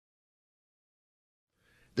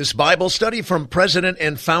This Bible study from President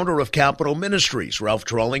and founder of Capital Ministries, Ralph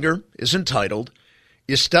Drollinger, is entitled,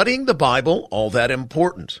 Is Studying the Bible All That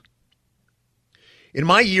Important? In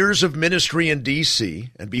my years of ministry in D.C.,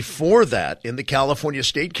 and before that in the California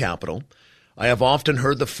state capitol, I have often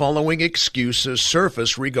heard the following excuses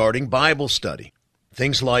surface regarding Bible study.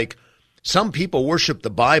 Things like, some people worship the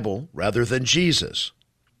Bible rather than Jesus.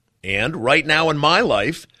 And right now in my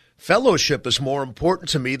life, fellowship is more important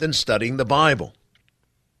to me than studying the Bible.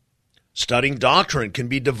 Studying doctrine can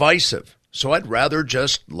be divisive, so I'd rather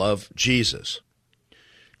just love Jesus.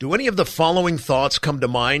 Do any of the following thoughts come to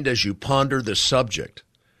mind as you ponder this subject?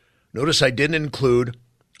 Notice I didn't include,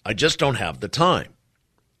 I just don't have the time.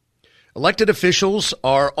 Elected officials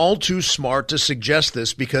are all too smart to suggest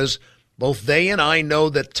this because both they and I know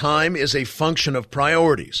that time is a function of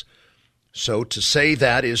priorities. So to say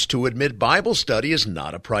that is to admit Bible study is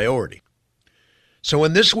not a priority. So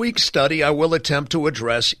in this week's study, I will attempt to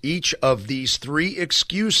address each of these three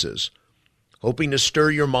excuses, hoping to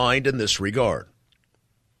stir your mind in this regard.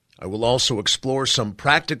 I will also explore some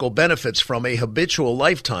practical benefits from a habitual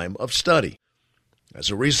lifetime of study.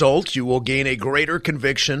 As a result, you will gain a greater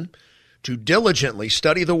conviction to diligently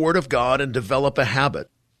study the Word of God and develop a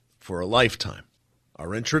habit for a lifetime.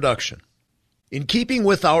 Our introduction. In keeping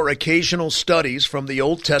with our occasional studies from the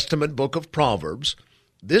Old Testament book of Proverbs,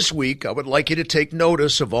 this week I would like you to take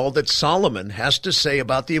notice of all that Solomon has to say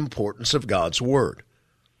about the importance of God's Word.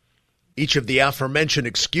 Each of the aforementioned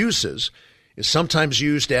excuses is sometimes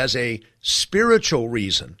used as a spiritual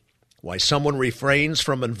reason why someone refrains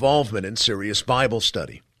from involvement in serious Bible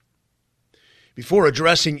study. Before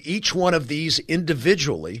addressing each one of these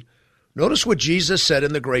individually, notice what Jesus said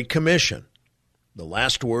in the Great Commission, the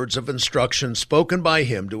last words of instruction spoken by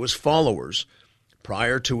him to his followers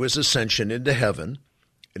prior to his ascension into heaven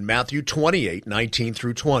in Matthew 28:19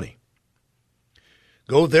 through 20.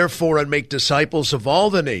 Go therefore and make disciples of all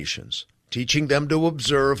the nations, teaching them to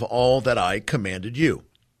observe all that I commanded you.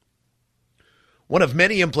 One of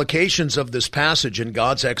many implications of this passage in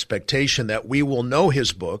God's expectation that we will know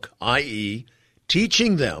his book, i.e.,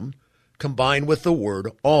 teaching them, combined with the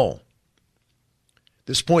word all.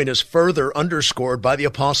 This point is further underscored by the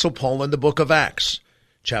Apostle Paul in the book of Acts,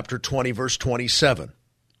 chapter 20, verse 27.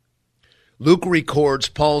 Luke records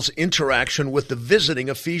Paul's interaction with the visiting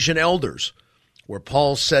Ephesian elders, where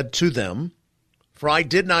Paul said to them, For I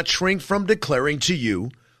did not shrink from declaring to you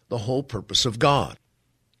the whole purpose of God.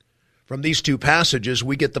 From these two passages,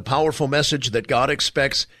 we get the powerful message that God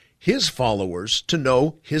expects his followers to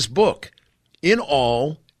know his book, in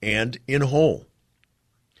all and in whole.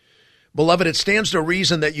 Beloved, it stands to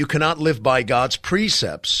reason that you cannot live by God's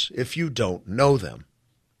precepts if you don't know them.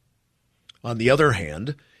 On the other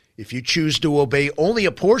hand, if you choose to obey only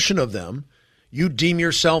a portion of them, you deem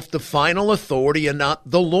yourself the final authority and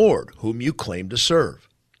not the Lord whom you claim to serve.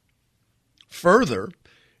 Further,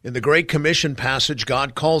 in the Great Commission passage,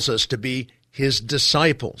 God calls us to be his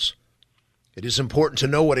disciples. It is important to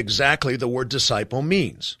know what exactly the word disciple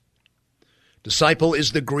means. Disciple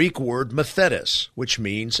is the Greek word mathetes, which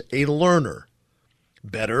means a learner.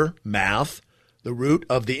 Better, math, the root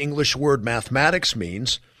of the English word mathematics,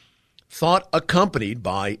 means thought accompanied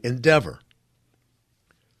by endeavor.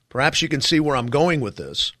 Perhaps you can see where I'm going with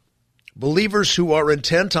this. Believers who are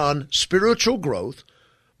intent on spiritual growth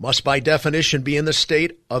must by definition be in the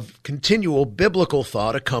state of continual biblical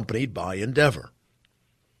thought accompanied by endeavor.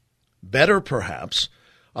 Better, perhaps,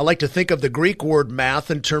 I like to think of the Greek word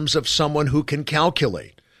math in terms of someone who can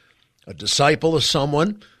calculate. A disciple is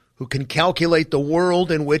someone who can calculate the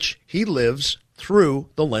world in which he lives through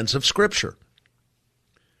the lens of Scripture.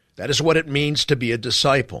 That is what it means to be a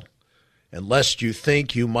disciple. And lest you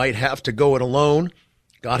think you might have to go it alone,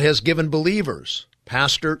 God has given believers,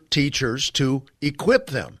 pastor, teachers, to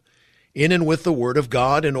equip them in and with the Word of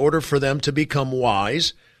God in order for them to become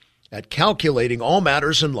wise at calculating all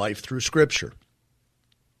matters in life through Scripture.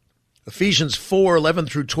 Ephesians 4:11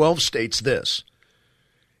 through 12 states this,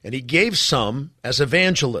 And he gave some as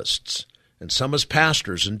evangelists, and some as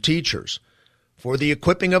pastors and teachers, for the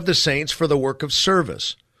equipping of the saints for the work of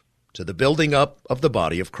service, to the building up of the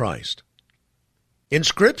body of Christ. In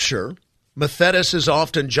Scripture, mathetes is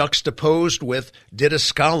often juxtaposed with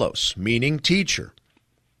didaskalos, meaning teacher.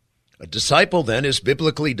 A disciple, then, is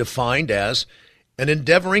biblically defined as an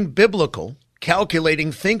endeavoring biblical,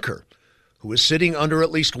 calculating thinker who is sitting under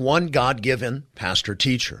at least one God-given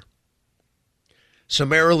pastor-teacher.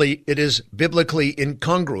 Summarily, it is biblically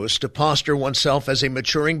incongruous to posture oneself as a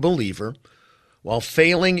maturing believer while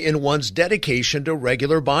failing in one's dedication to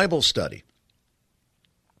regular Bible study.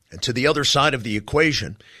 And to the other side of the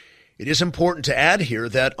equation, it is important to add here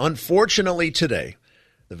that, unfortunately today,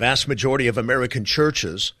 The vast majority of American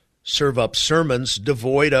churches serve up sermons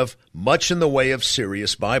devoid of much in the way of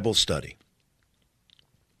serious Bible study.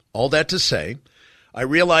 All that to say, I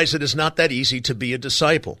realize it is not that easy to be a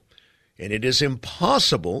disciple, and it is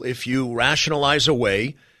impossible if you rationalize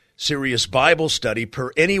away serious Bible study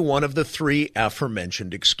per any one of the three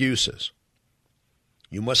aforementioned excuses.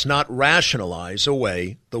 You must not rationalize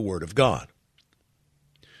away the Word of God.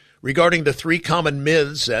 Regarding the three common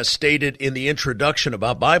myths as stated in the introduction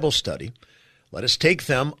about Bible study, let us take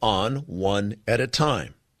them on one at a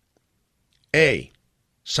time. A.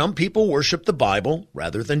 Some people worship the Bible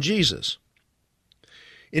rather than Jesus.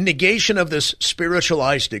 In negation of this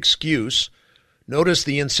spiritualized excuse, notice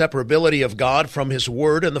the inseparability of God from His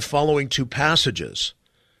Word in the following two passages.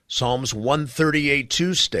 Psalms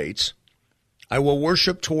 138:2 states, I will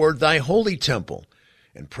worship toward thy holy temple,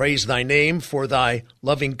 and praise thy name for thy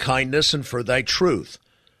loving kindness and for thy truth.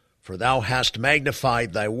 For thou hast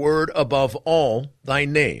magnified thy word above all thy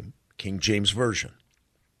name. King James Version.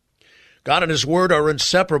 God and His Word are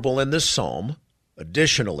inseparable in this psalm.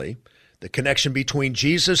 Additionally, the connection between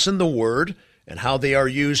Jesus and the Word and how they are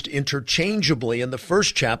used interchangeably in the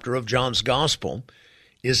first chapter of John's Gospel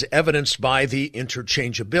is evidenced by the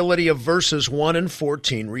interchangeability of verses 1 and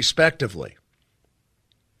 14 respectively.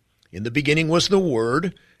 In the beginning was the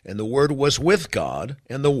Word, and the Word was with God,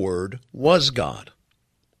 and the Word was God.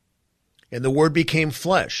 And the Word became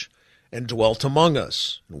flesh and dwelt among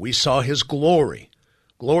us, and we saw His glory,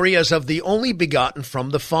 glory as of the only begotten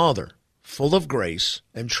from the Father, full of grace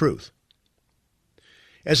and truth.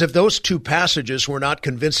 As if those two passages were not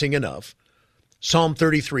convincing enough, Psalm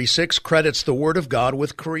 33:6 credits the Word of God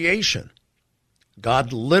with creation.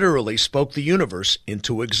 God literally spoke the universe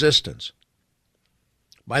into existence.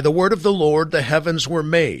 By the word of the Lord the heavens were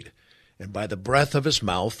made, and by the breath of His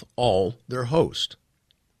mouth all their host.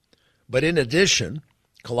 But in addition,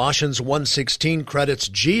 Colossians 1:16 credits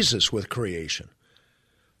Jesus with creation.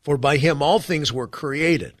 For by Him all things were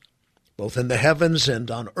created, both in the heavens and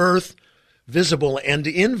on earth, visible and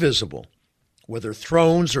invisible, whether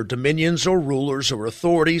thrones or dominions or rulers or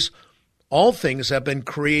authorities, all things have been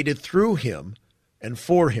created through Him and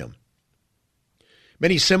for Him.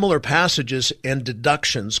 Many similar passages and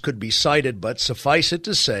deductions could be cited, but suffice it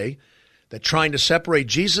to say that trying to separate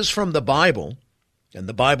Jesus from the Bible and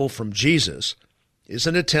the Bible from Jesus is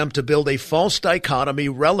an attempt to build a false dichotomy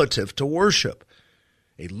relative to worship,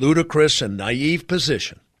 a ludicrous and naive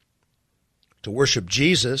position. To worship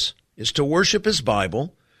Jesus is to worship His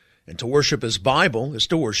Bible, and to worship His Bible is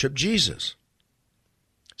to worship Jesus.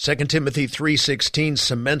 2 Timothy 3:16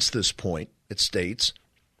 cements this point. It states,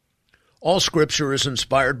 all Scripture is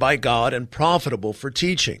inspired by God and profitable for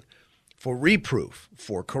teaching, for reproof,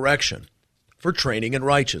 for correction, for training in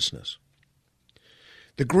righteousness.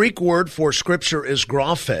 The Greek word for Scripture is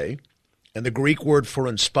graphe, and the Greek word for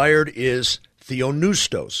inspired is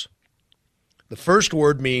theopneustos. The first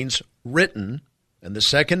word means written, and the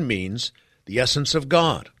second means the essence of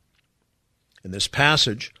God. In this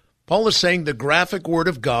passage, Paul is saying the graphic word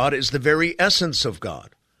of God is the very essence of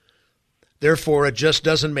God. Therefore, it just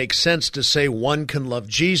doesn't make sense to say one can love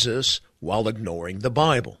Jesus while ignoring the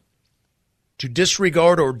Bible. To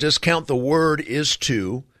disregard or discount the Word is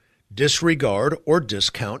to disregard or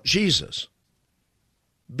discount Jesus.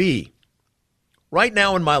 B. Right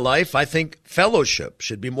now in my life, I think fellowship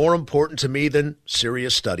should be more important to me than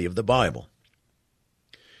serious study of the Bible.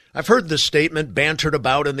 I've heard this statement bantered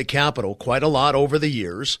about in the Capitol quite a lot over the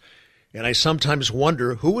years, and I sometimes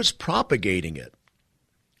wonder who is propagating it.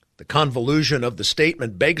 The convolution of the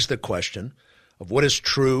statement begs the question of what is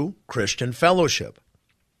true Christian fellowship.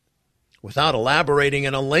 Without elaborating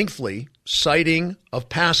in a lengthy citing of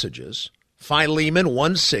passages, Philemon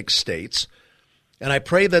 1:6 states, and I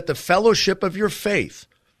pray that the fellowship of your faith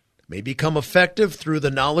may become effective through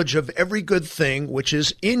the knowledge of every good thing which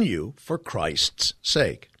is in you for Christ's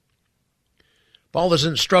sake. Paul is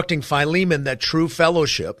instructing Philemon that true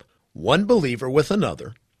fellowship, one believer with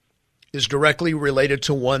another, is directly related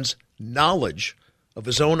to one's knowledge of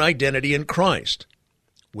his own identity in Christ,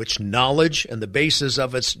 which knowledge and the basis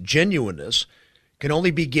of its genuineness can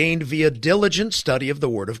only be gained via diligent study of the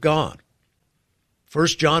Word of God. 1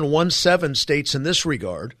 John 1:7 states in this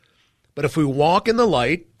regard, but if we walk in the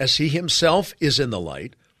light as He Himself is in the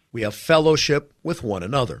light, we have fellowship with one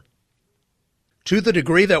another. To the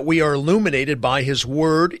degree that we are illuminated by His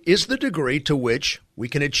Word is the degree to which we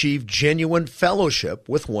can achieve genuine fellowship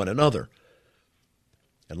with one another.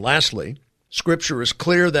 And lastly, Scripture is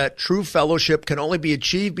clear that true fellowship can only be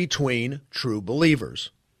achieved between true believers.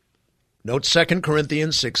 Note 2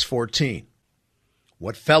 Corinthians 6:14.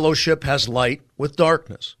 What fellowship has light with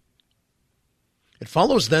darkness? It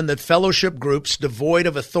follows then that fellowship groups devoid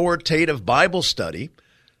of authoritative Bible study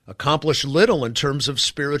accomplish little in terms of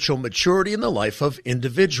spiritual maturity in the life of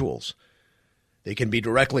individuals. They can be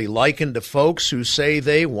directly likened to folks who say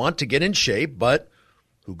they want to get in shape, but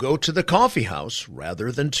who go to the coffee house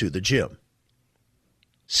rather than to the gym.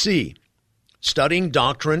 C. Studying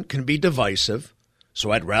doctrine can be divisive,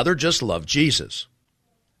 so I'd rather just love Jesus.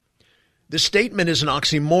 This statement is an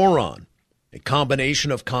oxymoron, a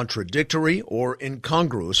combination of contradictory or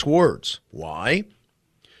incongruous words. Why?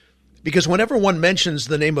 Because whenever one mentions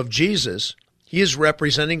the name of Jesus, he is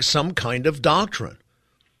representing some kind of doctrine.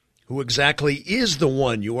 Who exactly is the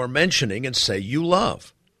one you are mentioning and say you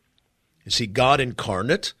love? Is he God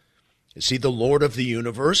incarnate? Is he the Lord of the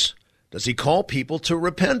universe? Does he call people to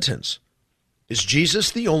repentance? Is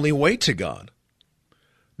Jesus the only way to God?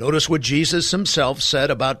 Notice what Jesus himself said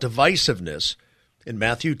about divisiveness in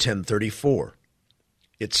Matthew 10:34.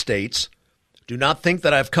 It states, "Do not think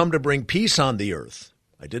that I have come to bring peace on the earth.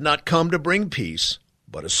 I did not come to bring peace,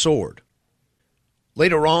 but a sword."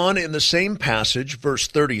 Later on in the same passage, verse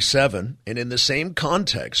 37, and in the same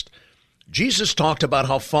context, Jesus talked about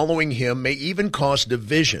how following him may even cause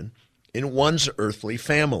division in one's earthly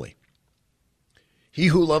family. "He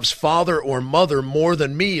who loves father or mother more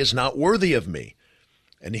than me is not worthy of me,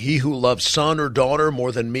 and he who loves son or daughter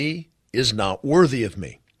more than me is not worthy of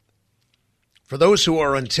me." For those who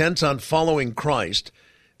are intent on following Christ,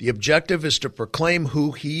 the objective is to proclaim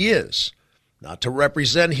who he is, not to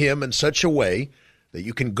represent him in such a way that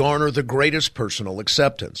you can garner the greatest personal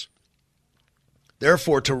acceptance.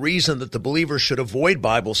 Therefore, to reason that the believer should avoid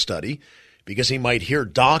Bible study because he might hear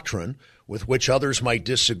doctrine with which others might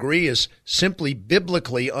disagree is simply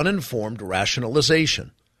biblically uninformed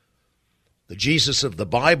rationalization. The Jesus of the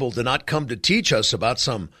Bible did not come to teach us about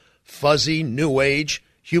some fuzzy, New Age,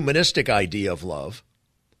 humanistic idea of love.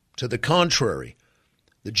 To the contrary,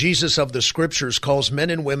 the Jesus of the Scriptures calls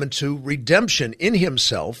men and women to redemption in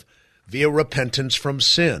himself via repentance from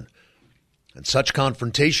sin. And such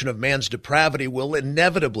confrontation of man's depravity will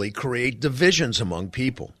inevitably create divisions among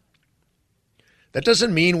people. That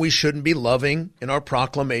doesn't mean we shouldn't be loving in our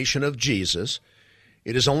proclamation of Jesus.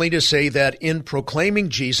 It is only to say that in proclaiming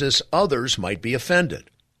Jesus, others might be offended.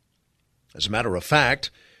 As a matter of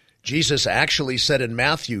fact, Jesus actually said in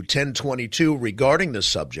Matthew 10:22 regarding this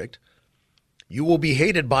subject, "You will be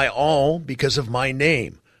hated by all because of my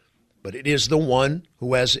name, but it is the one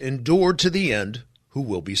who has endured to the end who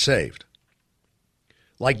will be saved."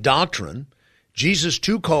 Like doctrine, Jesus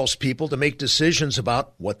too calls people to make decisions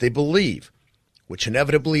about what they believe, which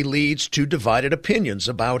inevitably leads to divided opinions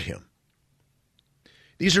about him.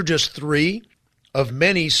 These are just three of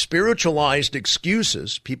many spiritualized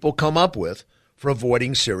excuses people come up with for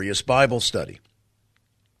avoiding serious Bible study.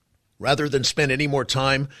 Rather than spend any more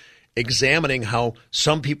time examining how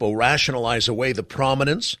some people rationalize away the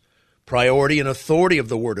prominence, priority, and authority of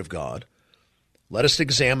the Word of God, let us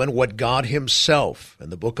examine what God himself in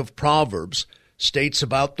the book of Proverbs states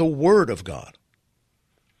about the Word of God.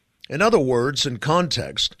 In other words, in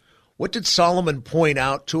context, what did Solomon point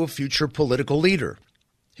out to a future political leader,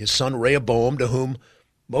 his son Rehoboam, to whom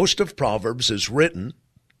most of Proverbs is written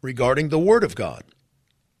regarding the Word of God?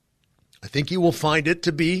 I think you will find it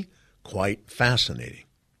to be quite fascinating.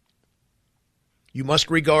 You must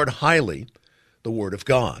regard highly the Word of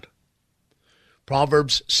God.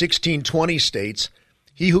 Proverbs 16:20 states,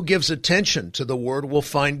 "He who gives attention to the Word will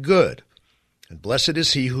find good, and blessed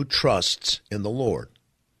is he who trusts in the Lord."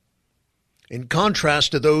 In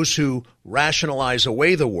contrast to those who rationalize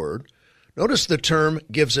away the Word, notice the term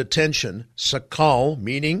gives attention, sakal,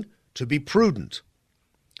 meaning to be prudent.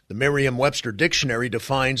 The Merriam-Webster Dictionary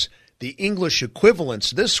defines the English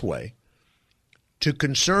equivalence this way: to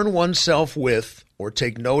concern oneself with or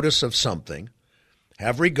take notice of something,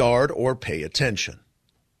 have regard or pay attention.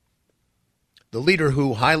 The leader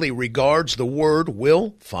who highly regards the Word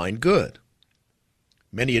will find good.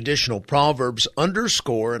 Many additional proverbs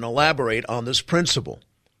underscore and elaborate on this principle.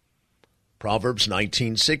 Proverbs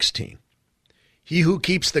 19:16. "He who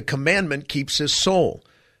keeps the commandment keeps his soul,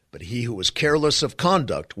 but he who is careless of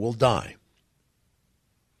conduct will die."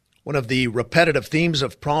 One of the repetitive themes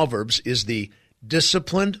of Proverbs is the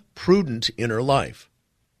disciplined, prudent inner life.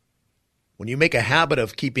 When you make a habit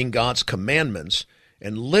of keeping God's commandments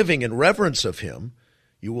and living in reverence of him,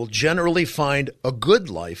 you will generally find a good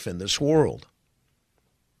life in this world.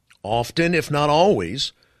 Often, if not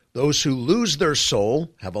always, those who lose their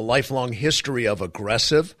soul have a lifelong history of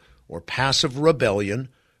aggressive or passive rebellion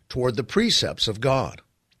toward the precepts of God.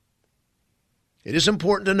 It is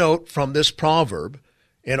important to note from this proverb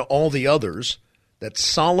and all the others that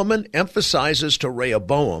Solomon emphasizes to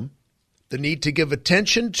Rehoboam the need to give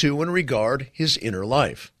attention to and regard his inner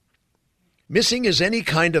life. Missing is any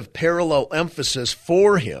kind of parallel emphasis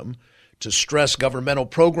for him to stress governmental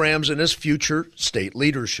programs in his future state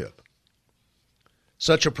leadership.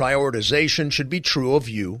 Such a prioritization should be true of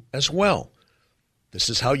you as well. This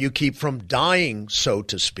is how you keep from dying, so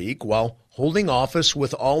to speak, while holding office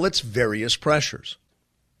with all its various pressures.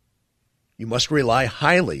 You must rely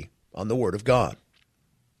highly on the Word of God.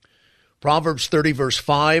 Proverbs 30 verse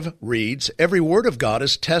 5 reads, "Every word of God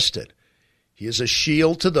is tested. He is a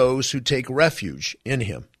shield to those who take refuge in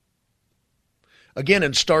him." Again,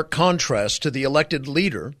 in stark contrast to the elected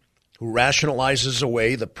leader who rationalizes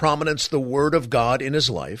away the prominence of the Word of God in his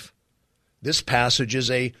life, this passage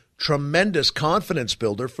is a tremendous confidence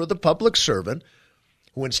builder for the public servant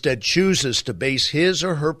who instead chooses to base his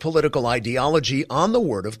or her political ideology on the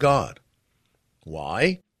Word of God.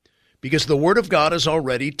 Why? Because the Word of God is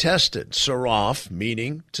already tested, saraf,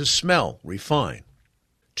 meaning to smell, refine.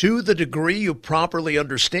 To the degree you properly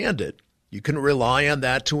understand it, you can rely on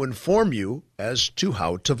that to inform you as to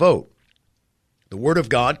how to vote. The Word of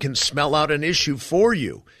God can smell out an issue for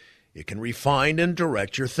you. It can refine and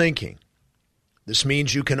direct your thinking. This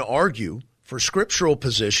means you can argue for scriptural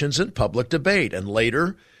positions in public debate and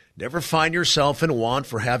later never find yourself in want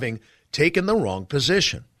for having taken the wrong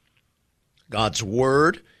position. God's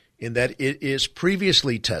Word, in that it is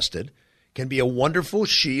previously tested, can be a wonderful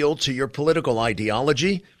shield to your political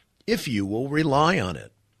ideology if you will rely on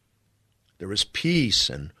it. There is peace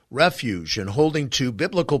and refuge in holding to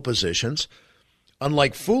biblical positions,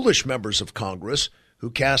 unlike foolish members of Congress who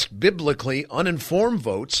cast biblically uninformed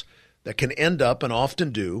votes that can end up, and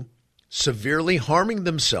often do, severely harming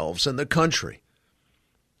themselves and the country.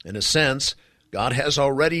 In a sense, God has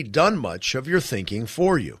already done much of your thinking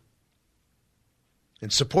for you. In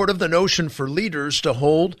support of the notion for leaders to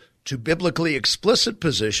hold to biblically explicit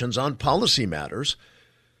positions on policy matters,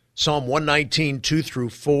 Psalm 119, 2 through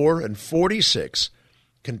 4 and 46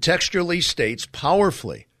 contextually states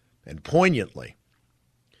powerfully and poignantly,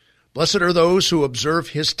 "Blessed are those who observe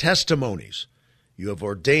his testimonies. You have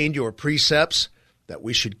ordained your precepts that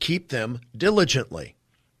we should keep them diligently.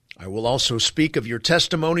 I will also speak of your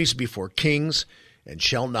testimonies before kings and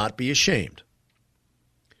shall not be ashamed."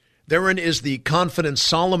 Therein is the confidence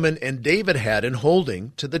Solomon and David had in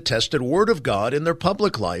holding to the tested Word of God in their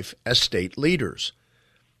public life as state leaders.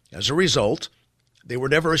 As a result, they were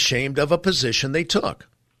never ashamed of a position they took.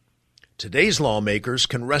 Today's lawmakers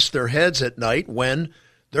can rest their heads at night when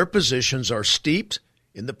their positions are steeped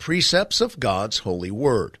in the precepts of God's holy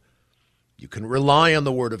Word. You can rely on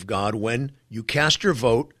the Word of God when you cast your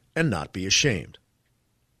vote and not be ashamed.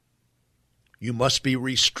 You must be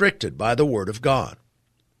restricted by the Word of God.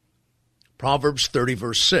 Proverbs 30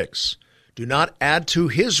 verse 6, "Do not add to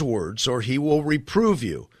his words, or he will reprove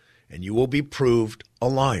you, and you will be proved a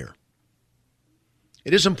liar."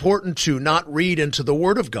 It is important to not read into the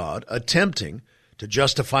Word of God attempting to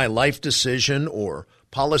justify life decision or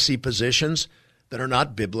policy positions that are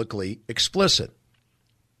not biblically explicit.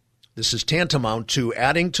 This is tantamount to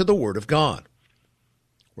adding to the Word of God.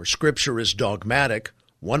 Where Scripture is dogmatic,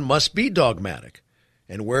 one must be dogmatic,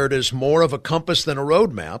 and where it is more of a compass than a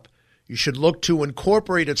roadmap, you should look to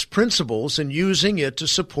incorporate its principles in using it to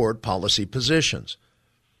support policy positions.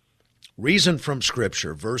 Reason from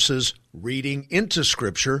Scripture versus reading into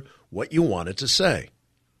Scripture what you want it to say.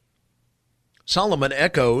 Solomon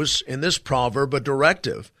echoes in this proverb a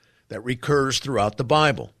directive that recurs throughout the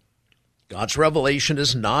Bible. God's revelation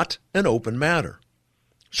is not an open matter.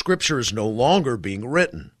 Scripture is no longer being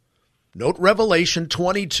written. Note Revelation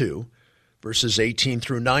 22, verses 18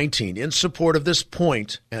 through 19, in support of this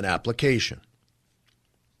point and application.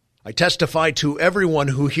 "I testify to everyone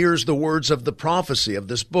who hears the words of the prophecy of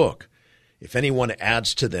this book. If anyone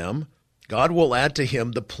adds to them, God will add to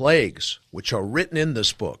him the plagues which are written in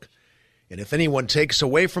this book. And if anyone takes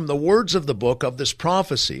away from the words of the book of this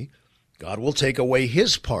prophecy, God will take away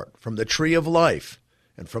his part from the tree of life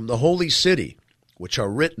and from the holy city, which are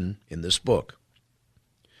written in this book."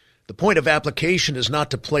 The point of application is not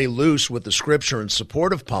to play loose with the Scripture in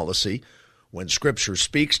support of policy when Scripture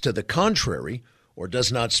speaks to the contrary or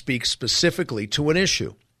does not speak specifically to an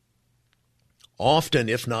issue. Often,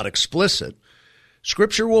 if not explicit,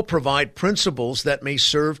 Scripture will provide principles that may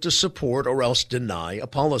serve to support or else deny a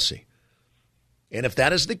policy. And if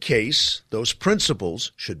that is the case, those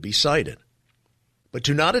principles should be cited. But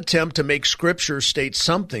do not attempt to make Scripture state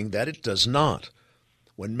something that it does not.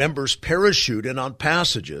 When members parachute in on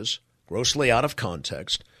passages, grossly out of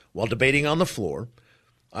context, while debating on the floor,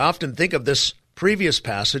 I often think of this previous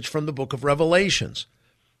passage from the book of Revelations.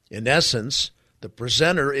 In essence, the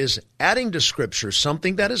presenter is adding to Scripture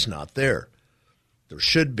something that is not there. There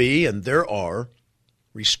should be, and there are,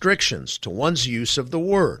 restrictions to one's use of the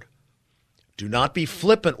Word. Do not be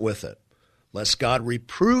flippant with it, lest God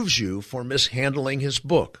reproves you for mishandling His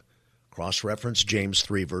book. Cross-reference James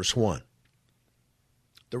 3, verse 1.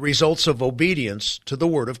 The results of obedience to the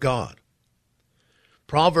Word of God.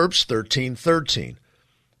 Proverbs 13:13.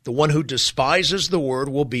 The one who despises the Word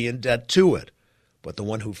will be in debt to it, but the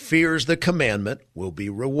one who fears the commandment will be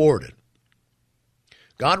rewarded.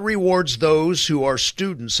 God rewards those who are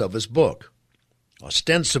students of His book.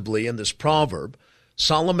 Ostensibly, in this proverb,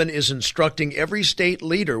 Solomon is instructing every state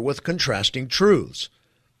leader with contrasting truths.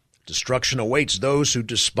 Destruction awaits those who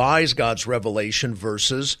despise God's revelation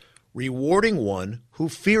versus rewarding one who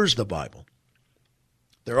fears the Bible.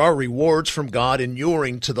 There are rewards from God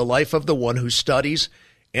inuring to the life of the one who studies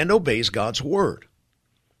and obeys God's word.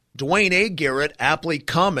 Dwayne A. Garrett aptly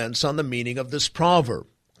comments on the meaning of this proverb.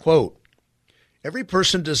 Quote, every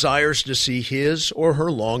person desires to see his or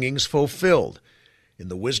her longings fulfilled. In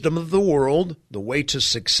the wisdom of the world, the way to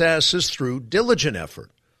success is through diligent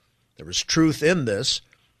effort. There is truth in this,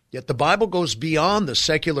 yet the Bible goes beyond the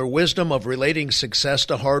secular wisdom of relating success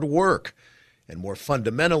to hard work and more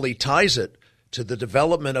fundamentally ties it to the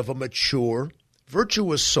development of a mature,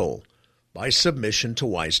 virtuous soul by submission to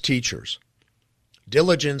wise teachers.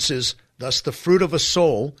 Diligence is thus the fruit of a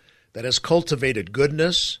soul that has cultivated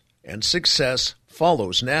goodness, and success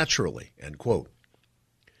follows naturally. End quote.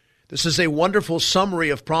 This is a wonderful summary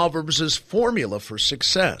of Proverbs' formula for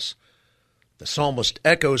success. The psalmist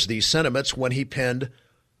echoes these sentiments when he penned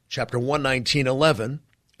chapter 119:11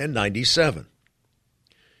 and 97.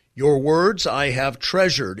 Your words I have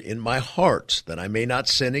treasured in my heart, that I may not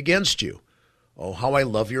sin against you. Oh, how I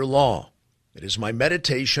love your law. It is my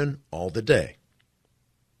meditation all the day.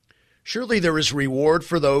 Surely there is reward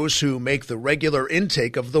for those who make the regular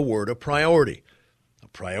intake of the Word a priority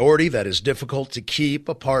that is difficult to keep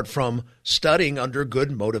apart from studying under good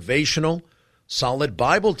motivational, solid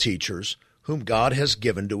Bible teachers whom God has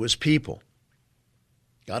given to His people.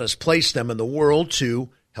 God has placed them in the world to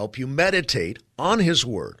help you meditate on His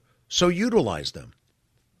Word, so utilize them.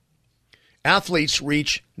 Athletes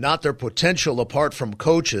reach not their potential apart from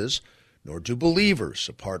coaches, nor do believers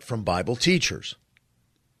apart from Bible teachers.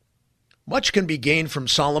 Much can be gained from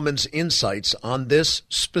Solomon's insights on this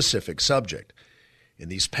specific subject. In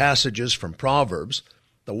these passages from Proverbs,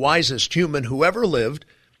 the wisest human who ever lived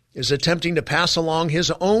is attempting to pass along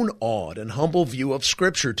his own awed and humble view of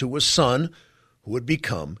Scripture to his son, who would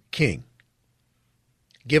become king.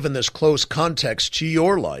 Given this close context to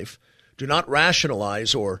your life, do not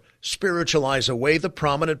rationalize or spiritualize away the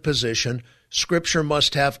prominent position Scripture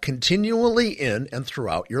must have continually in and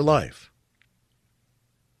throughout your life.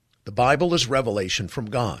 The Bible is revelation from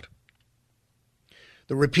God.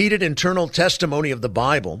 The repeated internal testimony of the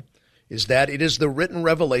Bible is that it is the written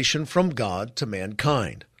revelation from God to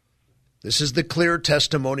mankind. This is the clear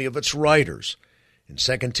testimony of its writers in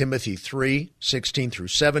 2 Timothy 3:16 through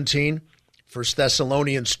 17, 1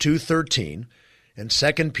 Thessalonians 2:13, and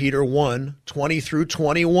 2 Peter 1:20 through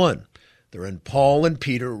 21. Therein Paul and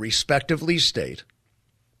Peter respectively state,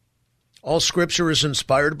 all Scripture is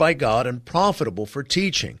inspired by God and profitable for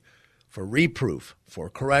teaching, for reproof, for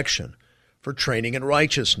correction, for training in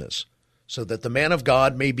righteousness, so that the man of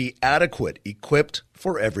God may be adequate, equipped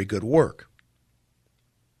for every good work.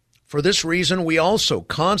 For this reason, we also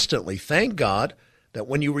constantly thank God that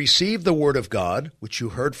when you received the word of God, which you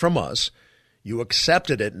heard from us, you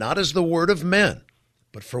accepted it not as the word of men,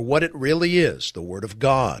 but for what it really is, the word of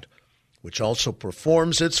God, which also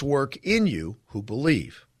performs its work in you who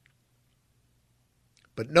believe.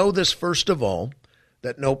 But know this first of all,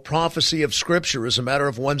 that no prophecy of Scripture is a matter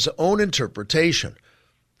of one's own interpretation,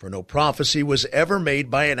 for no prophecy was ever made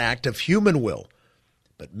by an act of human will,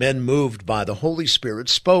 but men moved by the Holy Spirit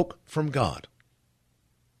spoke from God.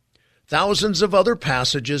 Thousands of other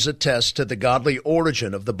passages attest to the godly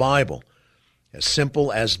origin of the Bible. As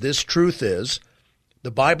simple as this truth is,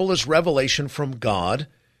 the Bible is revelation from God.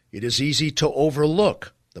 It is easy to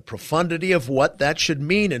overlook the profundity of what that should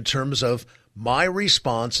mean in terms of my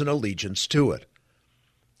response and allegiance to it.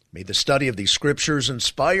 May the study of these Scriptures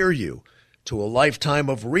inspire you to a lifetime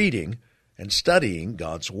of reading and studying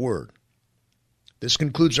God's Word. This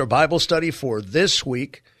concludes our Bible study for this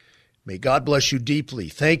week. May God bless you deeply.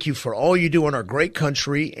 Thank you for all you do in our great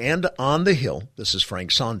country and on the Hill. This is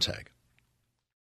Frank Sontag.